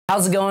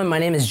How's it going? My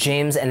name is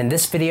James, and in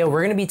this video, we're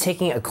going to be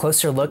taking a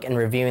closer look and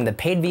reviewing the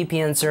paid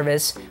VPN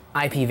service,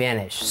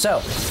 IPVanish. So,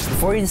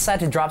 before you decide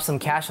to drop some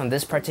cash on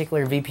this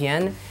particular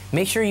VPN,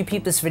 make sure you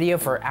peep this video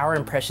for our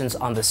impressions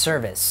on the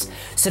service.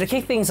 So to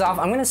kick things off,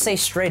 I'm going to say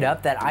straight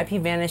up that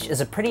IPVanish is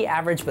a pretty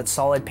average but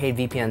solid paid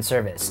VPN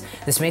service.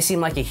 This may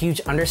seem like a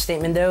huge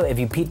understatement though if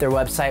you peep their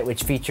website,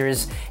 which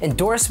features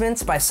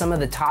endorsements by some of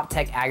the top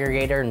tech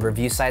aggregator and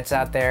review sites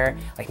out there,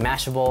 like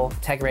Mashable,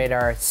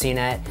 TechRadar,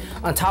 CNET.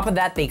 On top of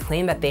that, they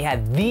claim that they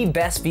have the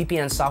best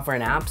VPN software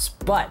and apps,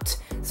 but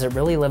does it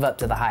really live up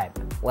to the hype?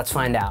 Let's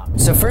find out.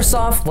 So first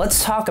off,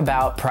 let's talk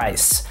about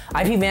price.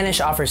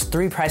 IPVanish offers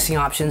 3 pricing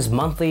options: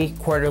 monthly,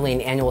 quarterly,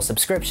 and annual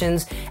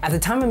subscriptions. At the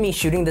time of me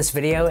shooting this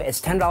video, it's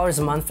 $10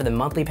 a month for the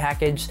monthly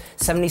package,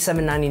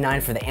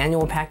 $77.99 for the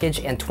annual package,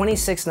 and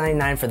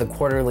 $26.99 for the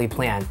quarterly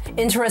plan.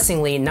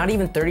 Interestingly, not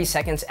even 30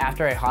 seconds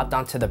after I hopped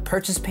onto the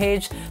purchase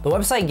page, the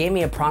website gave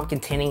me a prompt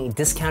containing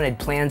discounted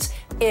plans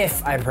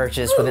if I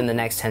purchase within the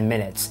next 10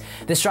 minutes.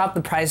 This dropped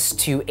the price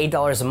to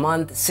 $8 a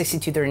month,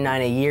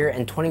 $62.39 a year,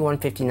 and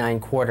 $21.59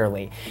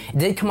 quarterly. It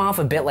did come off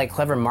a bit like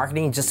clever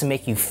marketing just to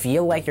make you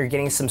feel like you're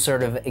getting some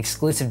sort of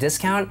exclusive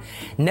discount.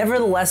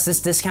 Nevertheless,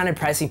 this discounted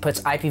pricing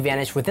puts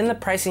IPVanish within the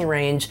pricing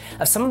range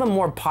of some of the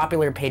more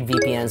popular paid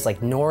VPNs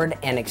like Nord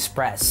and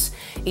Express.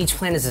 Each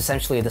plan is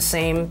essentially the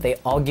same. They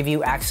all give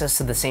you access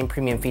to the same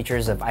premium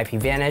features of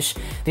IPVanish,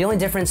 the only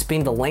difference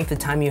being the length of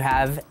time you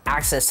have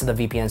access to the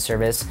VPN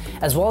service,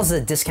 as well as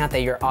the discount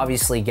that you're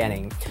obviously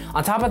getting.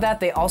 On top of that,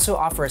 they also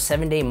offer a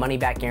 7-day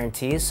money-back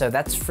guarantee, so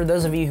that's for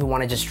those of you who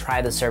want to just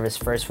try the service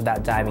first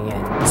without diving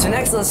in. So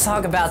next, let's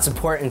talk about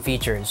support and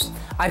features.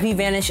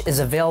 IPVanish is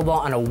available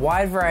on a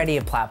wide variety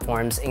of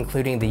platforms,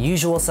 including the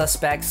usual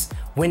suspects: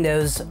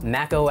 Windows,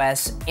 Mac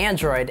OS,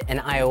 Android, and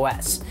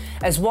iOS,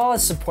 as well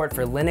as support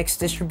for Linux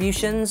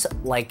distributions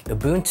like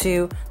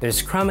Ubuntu.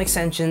 There's Chrome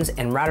extensions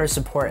and router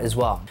support as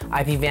well.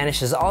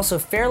 IPVanish is also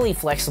fairly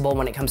flexible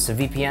when it comes to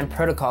VPN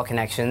protocol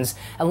connections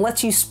and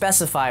lets you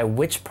specify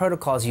which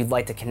protocols you'd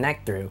like to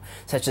connect through,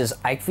 such as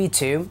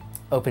IPv2,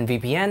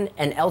 OpenVPN,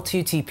 and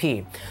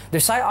L2TP. Their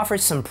site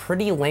offers some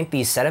pretty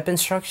lengthy setup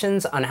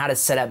instructions on how to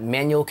set up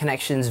manual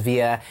connections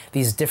via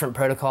these different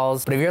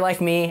protocols. But if you're like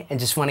me and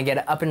just want to get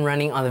it up and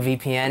running on the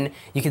VPN,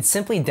 you can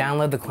simply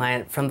download the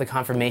client from the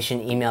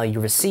confirmation email you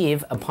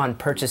receive upon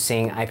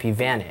purchasing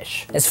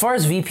IPVanish. As far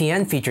as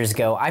VPN features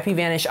go,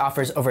 IPVanish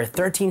offers over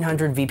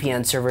 1,300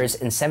 VPN servers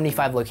in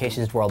 75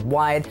 locations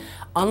worldwide,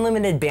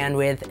 unlimited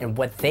bandwidth, and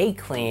what they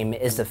claim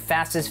is the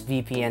fastest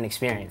VPN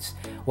experience.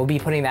 We'll be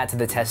putting that to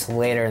the test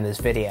later in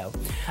this video.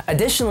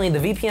 Additionally, the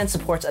VPN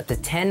supports up to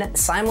 10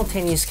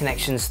 simultaneous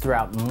connections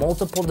throughout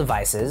multiple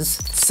devices,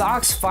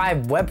 SOCKS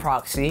 5 web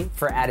proxy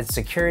for added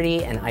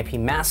security and IP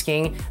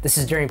masking. This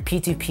is during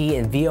P2P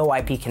and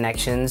VoIP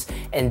connections,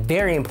 and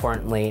very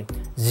importantly,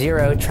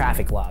 0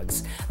 traffic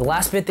logs. The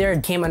last bit there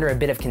came under a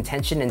bit of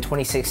contention in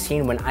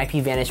 2016 when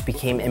IPVanish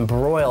became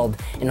embroiled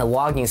in a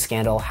logging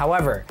scandal.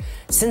 However,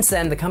 since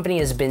then, the company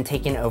has been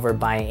taken over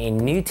by a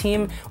new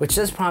team, which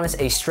does promise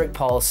a strict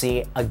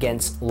policy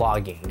against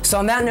logging. So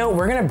on that note,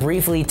 we're gonna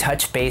briefly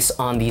touch base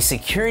on the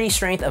security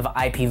strength of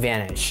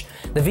IPVanish.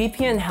 The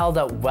VPN held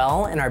up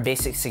well in our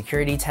basic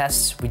security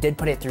tests. We did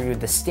put it through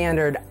the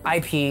standard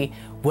IP,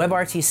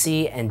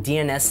 WebRTC, and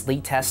DNS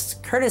leak tests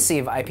courtesy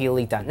of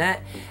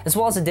IPLeak.net, as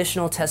well as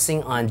additional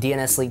testing on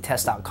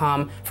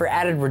DNSleakTest.com for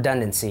added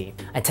redundancy.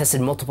 I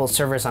tested multiple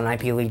servers on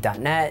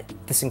IPLeak.net.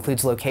 This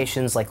includes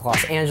locations like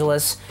Los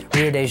Angeles,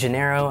 Rio de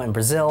Janeiro and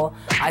Brazil,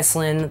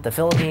 Iceland, the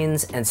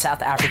Philippines, and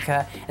South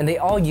Africa, and they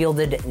all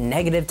yielded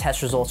negative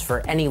test results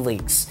for any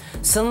leaks.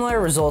 Similar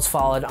results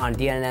followed on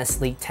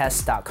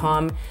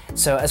DNSleakTest.com.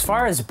 So as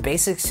far as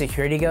basic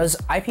security goes,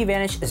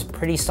 IPVanish is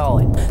pretty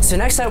solid. So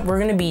next up, we're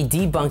going to be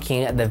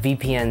debunking the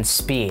VPN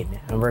speed,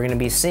 and we're going to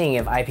be seeing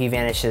if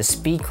IPVanish's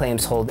speed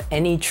claims hold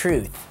any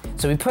truth.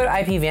 So we put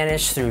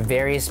IPVanish through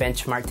various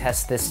benchmark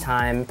tests this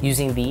time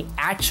using the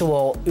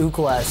actual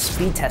Ookla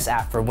speed test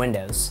app for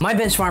Windows. My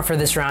benchmark for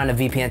this round of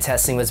VPN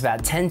testing was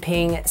about 10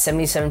 ping,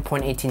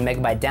 77.18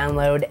 megabyte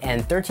download,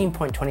 and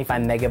 13.25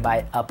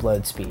 megabyte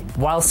upload speed.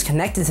 Whilst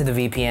connected to the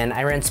VPN,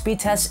 I ran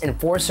speed tests in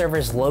 4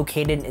 servers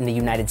located in the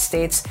United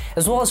States,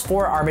 as well as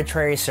 4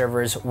 arbitrary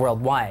servers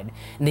worldwide.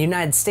 In the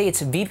United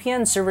States,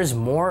 VPN servers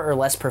more or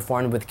less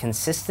performed with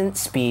consistent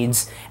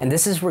speeds, and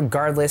this is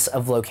regardless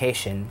of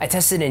location. I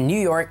tested in New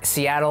York,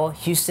 Seattle,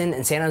 Houston,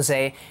 and San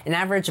Jose, and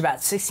averaged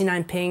about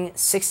 69 ping,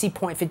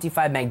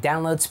 60.55 meg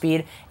download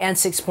speed, and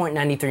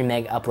 6.93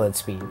 meg upload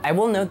speed. I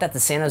will note that the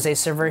San Jose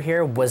server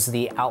here was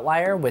the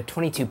outlier with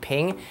 22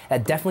 ping.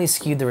 That definitely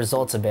skewed the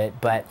results a bit,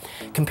 but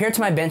compared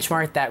to my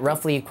benchmark, that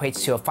roughly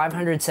equates to a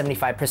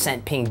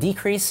 575% ping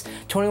decrease,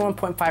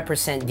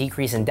 21.5%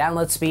 decrease in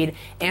download speed,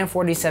 and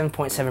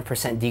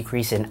 47.7%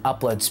 decrease in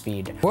upload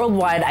speed.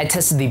 Worldwide, I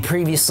tested the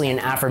previously and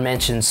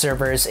aforementioned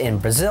servers in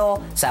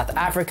Brazil, South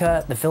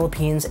Africa, the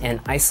Philippines, and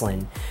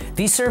Iceland.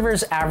 These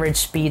servers average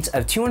speeds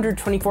of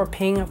 224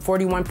 ping,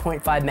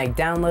 41.5 meg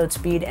download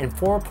speed, and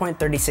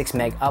 4.36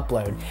 meg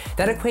upload.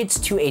 That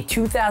equates to a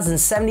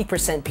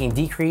 2,070% ping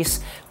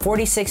decrease,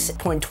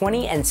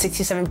 46.20 and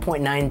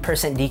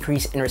 67.9%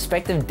 decrease in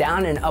respective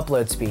down and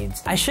upload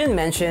speeds. I should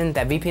mention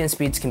that VPN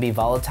speeds can be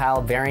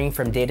volatile, varying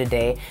from day to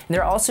day, and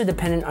they're also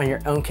dependent on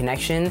your own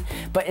connection,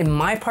 but in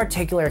my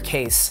particular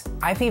case,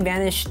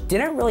 IPVanish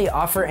didn't really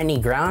offer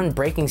any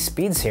groundbreaking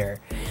speeds here.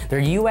 Their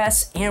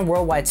US and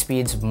worldwide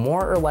speeds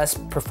more or less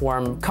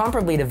perform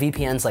comparably to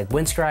VPNs like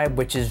Windscribe,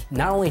 which is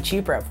not only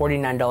cheaper at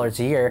 $49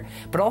 a year,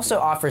 but also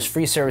offers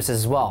free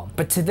services as well.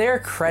 But to their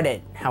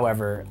credit,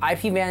 however,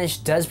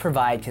 IPVanish does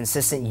provide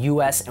consistent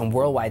US and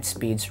worldwide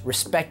speeds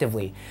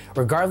respectively,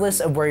 regardless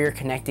of where you're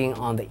connecting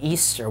on the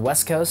East or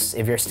West Coast.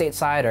 If you're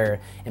stateside or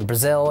in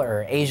Brazil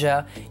or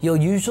Asia, you'll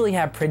usually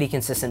have pretty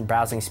consistent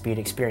browsing speed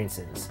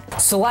experiences.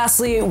 So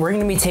lastly, we're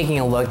going to be taking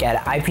a look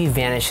at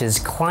IPVanish's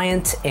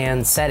client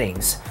and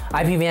settings.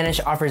 IPVanish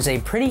offers a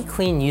pretty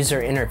clean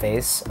user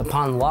interface.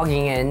 Upon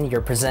logging in,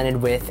 you're presented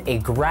with a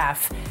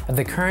graph of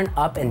the current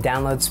up and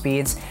download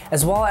speeds,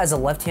 as well as a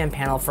left-hand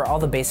panel for all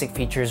the basic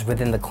features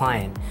within the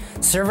client.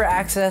 Server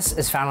access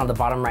is found on the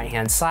bottom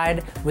right-hand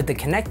side, with the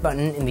connect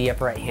button in the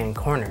upper right-hand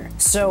corner.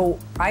 So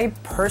I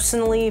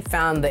personally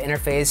found the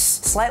interface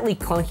slightly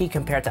clunky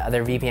compared to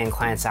other VPN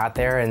clients out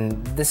there,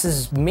 and this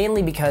is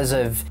mainly because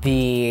of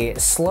the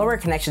slower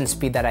connection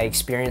speed that I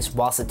experienced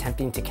whilst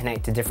attempting to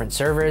connect to different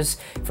servers.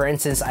 For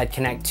instance, I'd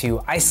connect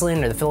to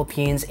Iceland or the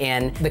Philippines,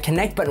 and the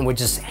connect button would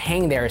just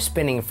hang there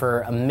spinning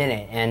for a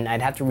minute, and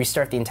I'd have to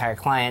restart the entire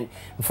client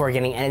before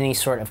getting any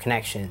sort of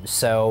connection.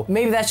 So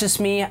maybe that's just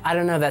me. I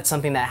don't know if that's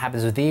something that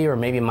happens with you or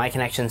maybe my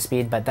connection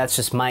speed, but that's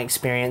just my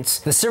experience.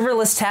 The server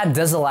list tab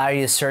does allow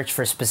you to search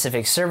for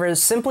specific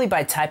servers simply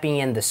by typing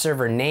in the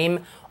server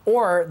name,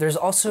 or there's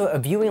also a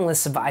viewing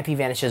list of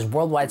IPVanish's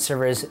worldwide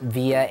servers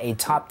via a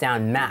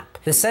top-down map.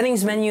 The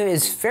settings menu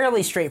is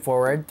fairly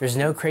straightforward. There's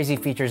no crazy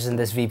features in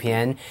this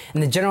VPN. In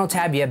the general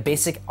tab, you have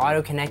basic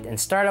auto connect and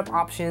startup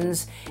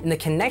options. In the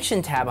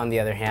connection tab, on the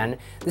other hand,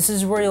 this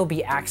is where you'll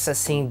be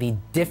accessing the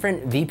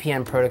different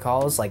VPN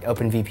protocols like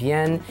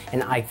OpenVPN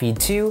and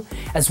IPv2,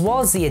 as well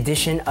as the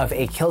addition of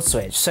a kill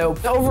switch. So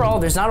overall,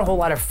 there's not a whole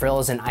lot of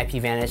frills in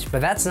IPVanish, but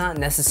that's not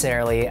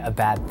necessarily a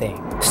bad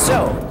thing.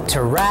 So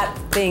to wrap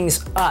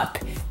things up,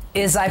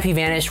 is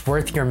IPVanish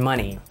worth your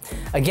money?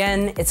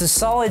 Again, it's a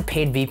solid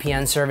paid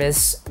VPN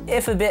service,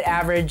 if a bit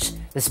average.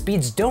 The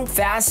speeds don't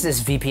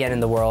fastest VPN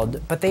in the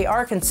world, but they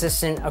are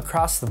consistent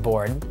across the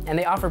board, and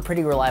they offer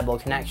pretty reliable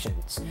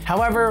connections.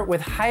 However,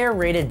 with higher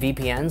rated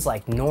VPNs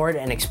like Nord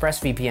and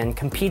ExpressVPN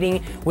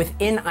competing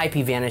within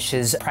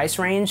IPVanish's price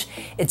range,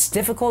 it's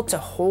difficult to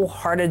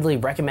wholeheartedly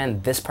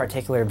recommend this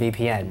particular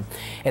VPN.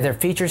 If their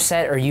feature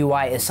set or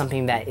UI is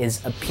something that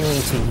is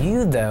appealing to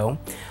you though,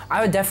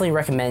 I would definitely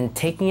recommend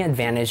taking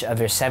advantage of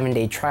their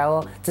 7-day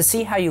trial to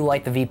see how you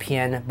like the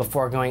VPN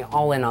before going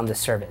all in on the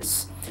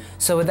service.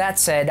 So with that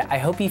said, I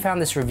hope you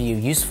found this review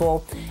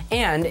useful,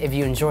 and if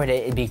you enjoyed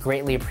it, it'd be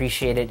greatly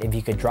appreciated if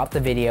you could drop the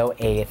video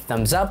a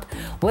thumbs up.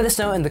 Let us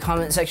know in the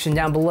comment section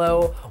down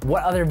below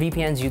what other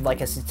VPNs you'd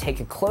like us to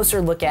take a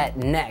closer look at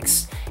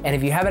next, and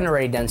if you haven't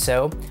already done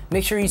so,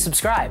 make sure you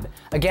subscribe.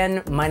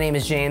 Again, my name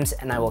is James,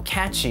 and I will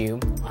catch you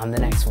on the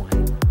next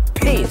one.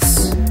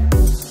 Peace!